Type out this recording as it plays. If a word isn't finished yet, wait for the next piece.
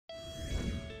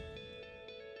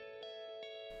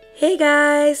Hey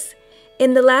guys!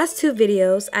 In the last two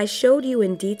videos, I showed you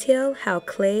in detail how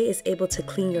clay is able to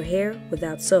clean your hair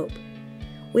without soap.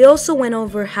 We also went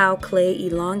over how clay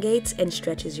elongates and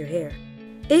stretches your hair.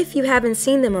 If you haven't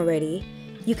seen them already,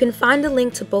 you can find a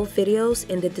link to both videos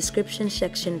in the description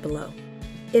section below.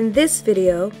 In this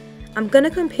video, I'm going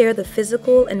to compare the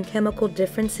physical and chemical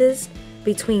differences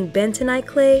between bentonite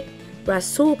clay,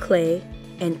 Rhassoul clay,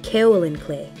 and Kaolin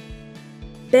clay.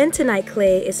 Bentonite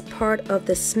clay is part of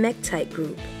the smectite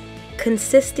group,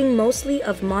 consisting mostly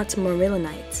of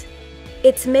montmorillonite.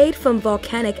 It's made from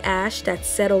volcanic ash that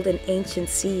settled in ancient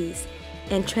seas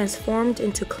and transformed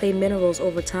into clay minerals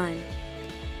over time.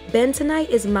 Bentonite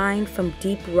is mined from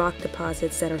deep rock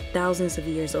deposits that are thousands of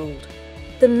years old.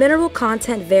 The mineral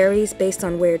content varies based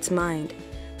on where it's mined,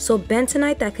 so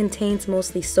bentonite that contains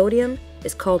mostly sodium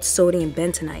is called sodium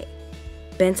bentonite.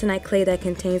 Bentonite clay that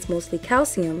contains mostly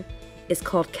calcium is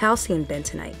called calcium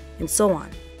bentonite, and so on.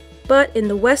 But in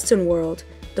the Western world,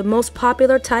 the most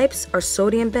popular types are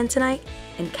sodium bentonite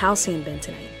and calcium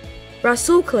bentonite.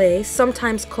 Rhassoul clay,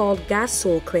 sometimes called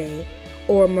Rhassoul clay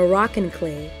or Moroccan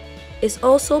clay, is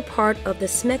also part of the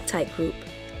smectite group,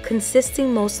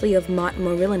 consisting mostly of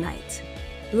montmorillonite.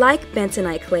 Like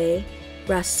bentonite clay,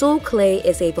 Rhassoul clay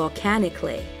is a volcanic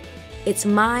clay. It's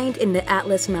mined in the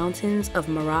Atlas Mountains of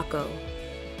Morocco.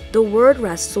 The word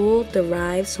Rhassoul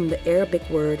derives from the Arabic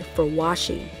word for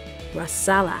washing,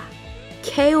 Rhassala.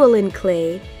 Kaolin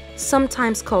clay,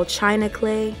 sometimes called China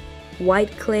clay,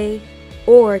 white clay,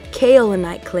 or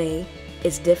kaolinite clay,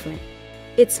 is different.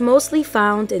 It's mostly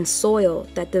found in soil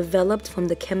that developed from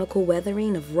the chemical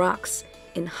weathering of rocks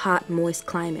in hot, moist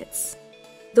climates.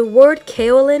 The word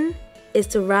kaolin is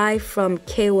derived from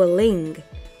kaoling,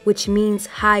 which means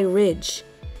high ridge,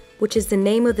 which is the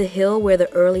name of the hill where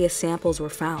the earliest samples were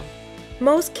found.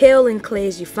 Most kaolin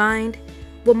clays you find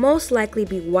will most likely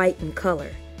be white in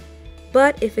color,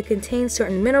 but if it contains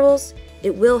certain minerals,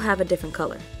 it will have a different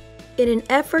color. In an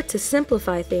effort to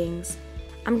simplify things,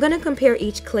 I'm going to compare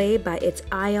each clay by its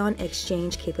ion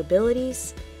exchange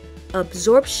capabilities,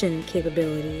 absorption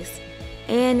capabilities,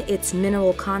 and its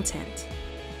mineral content.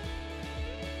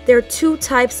 There are two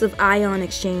types of ion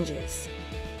exchanges: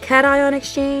 cation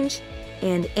exchange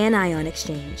and anion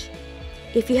exchange.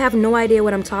 If you have no idea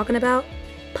what I'm talking about,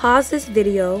 pause this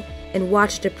video and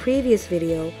watch the previous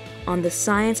video on the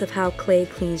science of how clay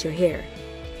cleans your hair.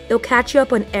 It'll catch you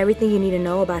up on everything you need to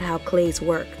know about how clays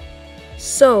work.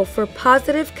 So, for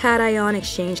positive cation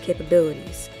exchange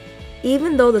capabilities,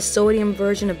 even though the sodium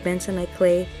version of bentonite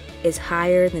clay is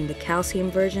higher than the calcium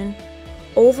version,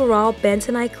 overall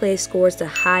bentonite clay scores the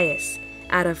highest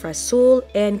out of Rhassoul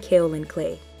and Kaolin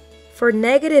clay. For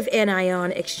negative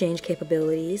anion exchange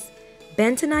capabilities,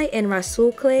 bentonite and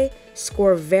Rhassoul clay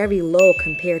score very low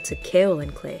compared to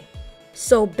Kaolin clay.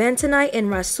 So bentonite and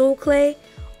Rhassoul clay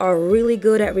are really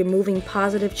good at removing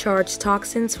positive charged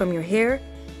toxins from your hair,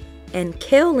 and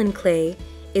Kaolin clay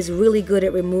is really good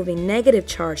at removing negative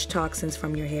charged toxins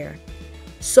from your hair.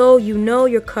 So you know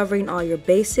you're covering all your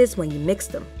bases when you mix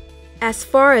them. As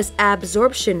far as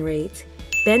absorption rate,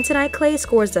 bentonite clay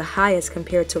scores the highest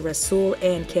compared to Rhassoul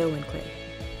and Kaolin clay.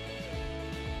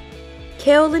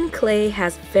 Kaolin clay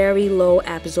has very low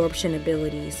absorption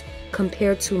abilities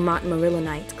compared to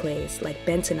montmorillonite clays like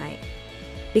bentonite,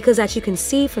 because as you can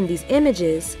see from these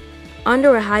images,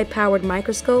 under a high-powered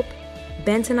microscope,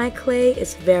 bentonite clay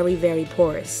is very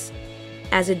porous.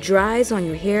 As it dries on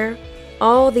your hair,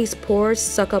 all these pores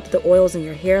suck up the oils in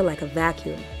your hair like a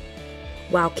vacuum,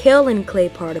 while Kaolin clay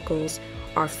particles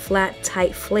are flat,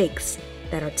 tight flakes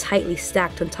that are tightly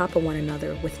stacked on top of one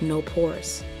another with no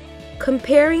pores.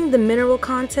 Comparing the mineral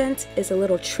content is a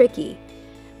little tricky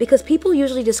because people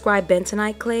usually describe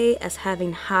bentonite clay as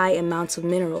having high amounts of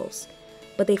minerals,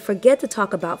 but they forget to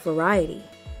talk about variety.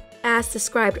 As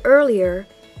described earlier,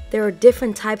 there are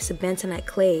different types of bentonite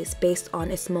clays based on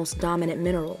its most dominant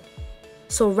mineral.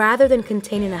 So rather than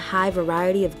containing a high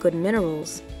variety of good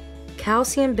minerals,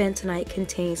 calcium bentonite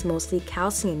contains mostly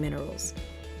calcium minerals,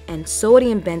 and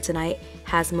sodium bentonite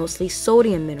has mostly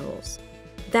sodium minerals.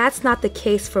 That's not the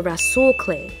case for Rhassoul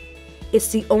clay. It's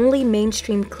the only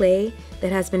mainstream clay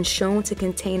that has been shown to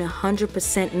contain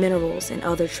 100% minerals and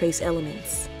other trace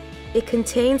elements. It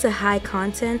contains a high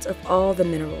content of all the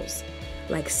minerals,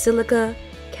 like silica,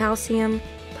 calcium,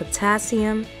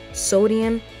 potassium,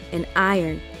 sodium, and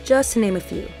iron, just to name a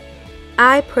few.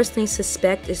 I personally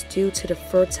suspect it's due to the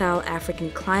fertile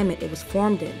African climate it was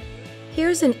formed in.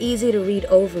 Here's an easy-to-read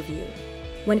overview.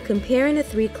 When comparing the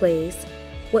three clays,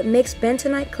 what makes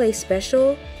bentonite clay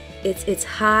special is its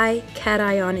high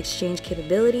cation exchange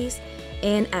capabilities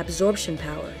and absorption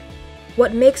power.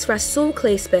 What makes Rhassoul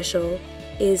clay special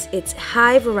is its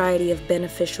high variety of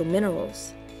beneficial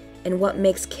minerals. And what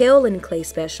makes kaolin clay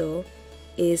special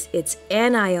is its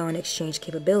anion exchange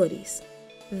capabilities.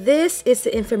 This is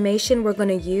the information we're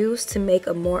going to use to make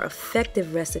a more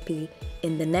effective recipe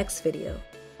in the next video.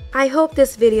 I hope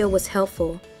this video was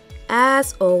helpful.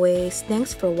 As always,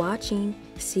 thanks for watching.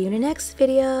 See you in the next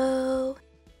video.